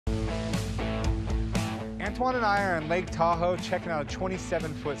Antoine and I are in Lake Tahoe checking out a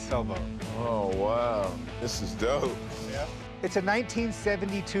 27-foot sailboat. Oh, wow. This is dope. Yeah. It's a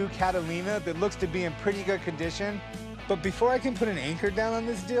 1972 Catalina that looks to be in pretty good condition. But before I can put an anchor down on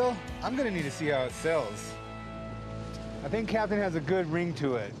this deal, I'm gonna need to see how it sails. I think Captain has a good ring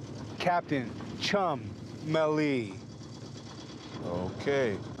to it. Captain Chum and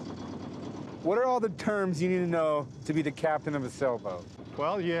Okay. What are all the terms you need to know to be the captain of a sailboat?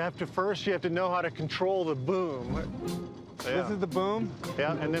 Well, you have to know how to control the boom. This is the boom?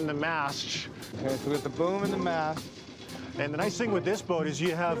 Yeah, and then the mast. Okay, so we have the boom and the mast. And the nice thing with this boat is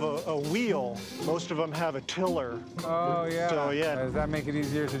you have a wheel. Most of them have a tiller. Oh, yeah. So, yeah. Does that make it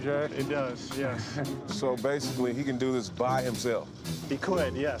easier to drive? It does, yes. So basically, he can do this by himself. He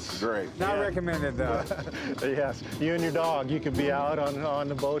could, yes. Great. Not recommended, though. Yes. You and your dog, you could be out on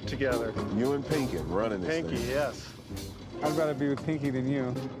the boat together. You and Pinky running this Pinky, thing. yes. I'd rather be with Pinky than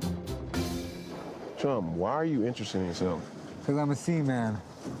you. Chum, why are you interested in yourself? Because I'm a seaman.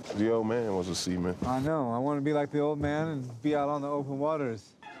 The old man was a seaman. I know. I want to be like the old man and be out on the open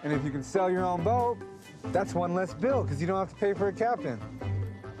waters. And if you can sell your own boat, that's one less bill because you don't have to pay for a captain.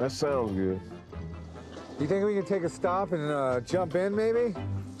 That sounds good. You think we can take a stop and jump in, maybe?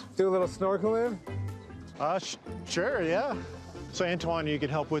 Do a little snorkeling? Sure, yeah. So, Antoine, you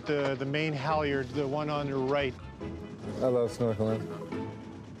could help with the main halyard, the one on your right. I love snorkeling.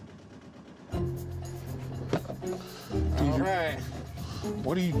 All right.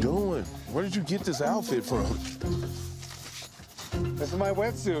 What are you doing? Where did you get this outfit from? This is my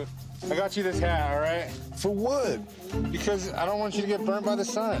wetsuit. I got you this hat, all right? For what? Because I don't want you to get burnt by the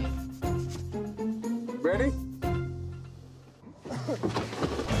sun. Ready?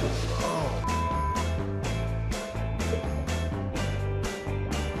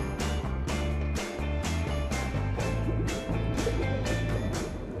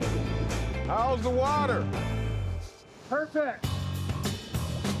 How's the water? Perfect.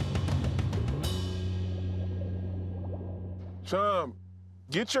 Chum,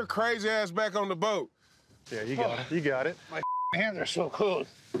 get your crazy ass back on the boat. Yeah, you got it. You got it. My hands are so cold.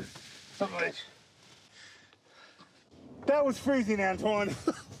 That was freezing, Antoine.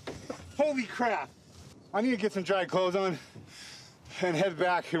 Holy crap. I need to get some dry clothes on and head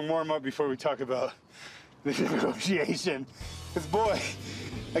back and warm up before we talk about the negotiation. Because, boy,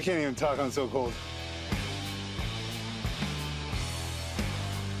 I can't even talk, I'm so cold.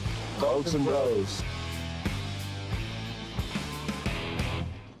 Boats and bros.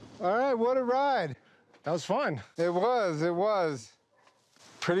 All right, what a ride. That was fun. It was.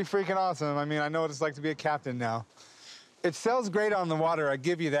 Pretty freaking awesome. I mean, I know what it's like to be a captain now. It sails great on the water, I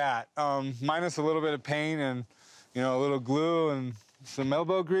give you that. Minus a little bit of paint and, you know, a little glue and some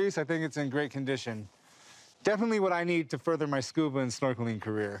elbow grease, I think it's in great condition. Definitely what I need to further my scuba and snorkeling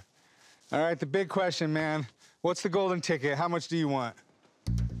career. All right, the big question, man. What's the golden ticket? How much do you want?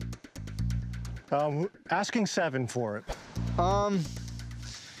 Asking 7 for it.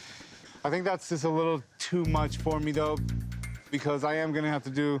 I think that's just a little too much for me, though, because I am gonna have to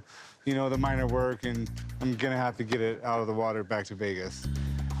do, you know, the minor work, and I'm gonna have to get it out of the water back to Vegas.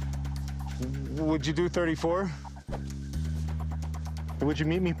 Would you do 34? Would you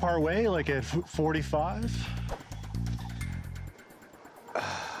meet me part way, like at 45?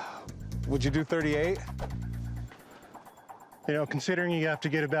 Would you do 38? You know, considering you have to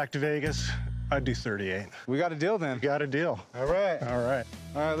get it back to Vegas, I'd do 38. We got a deal then. Got a deal. All right. All right.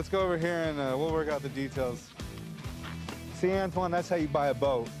 All right, let's go over here and we'll work out the details. See, Antoine, that's how you buy a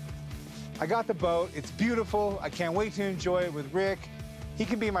boat. I got the boat. It's beautiful. I can't wait to enjoy it with Rick. He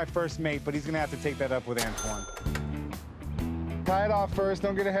can be my first mate, but he's gonna have to take that up with Antoine. Tie it off first.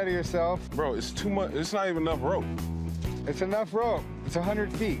 Don't get ahead of yourself. Bro, it's too much. It's not even enough rope. It's enough rope. It's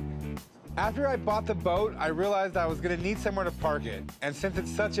 100 feet. After I bought the boat, I realized I was gonna need somewhere to park it. And since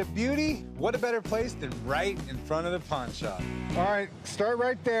it's such a beauty, what a better place than right in front of the pawn shop. All right, start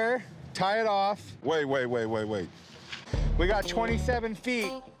right there, tie it off. Wait. We got 27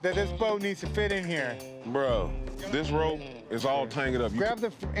 feet that this boat needs to fit in here. Bro, this rope is all tangled up. Grab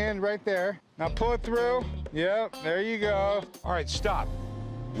the end right there. Now pull it through. Yep, there you go. All right, stop.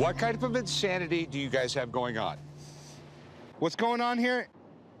 What kind of insanity do you guys have going on? What's going on here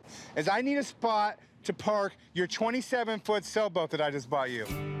is I need a spot to park your 27-foot sailboat that I just bought you.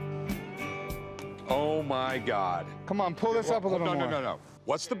 Oh, my God. Come on, pull this up a little more. No.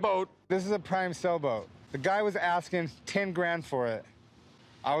 What's the boat? This is a prime sailboat. The guy was asking 10 grand for it.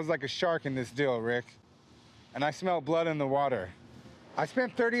 I was like a shark in this deal, Rick. And I smelled blood in the water. I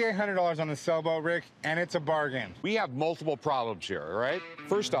spent $3,800 on the sailboat, Rick, and it's a bargain. We have multiple problems here, all right?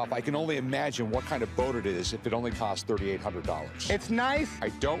 First off, I can only imagine what kind of boat it is if it only costs $3,800. It's nice. I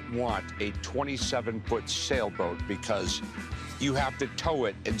don't want a 27-foot sailboat because you have to tow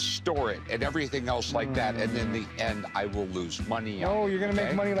it and store it and everything else like that, and in the end, I will lose money on it. Oh, you're gonna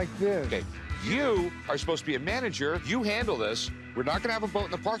make money like this. Okay, you are supposed to be a manager. You handle this. We're not gonna have a boat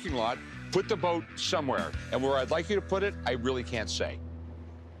in the parking lot. Put the boat somewhere. And where I'd like you to put it, I really can't say.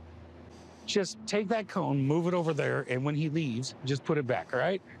 Just take that cone, move it over there, and when he leaves, just put it back, all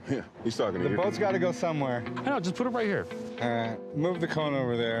right? Yeah, he's talking to The you. boat's gotta go somewhere. I know, just put it right here. All right, move the cone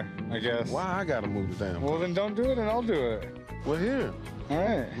over there, I guess. Why I gotta move the damn Well, then don't do it and I'll do it. Well, here, All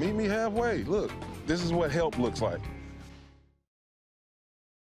right. meet me halfway. Look, this is what help looks like.